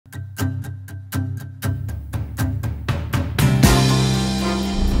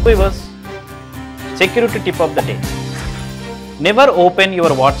Viewers, security tip of the day. Never open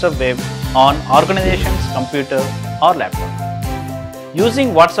your WhatsApp web on organization's computer or laptop.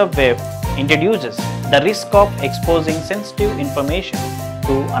 Using WhatsApp web introduces the risk of exposing sensitive information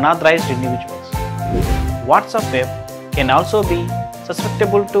to unauthorized individuals. WhatsApp web can also be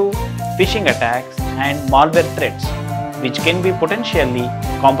susceptible to phishing attacks and malware threats, which can be potentially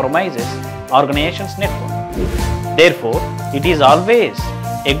compromises organization's network. Therefore, it is always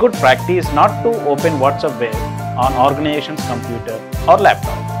a good practice not to open WhatsApp web on organization's computer or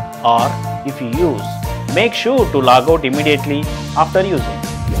laptop, or if you use, make sure to log out immediately after using.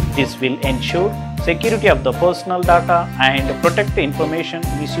 This will ensure security of the personal data and protect the information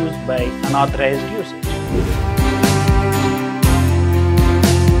misused by unauthorized usage.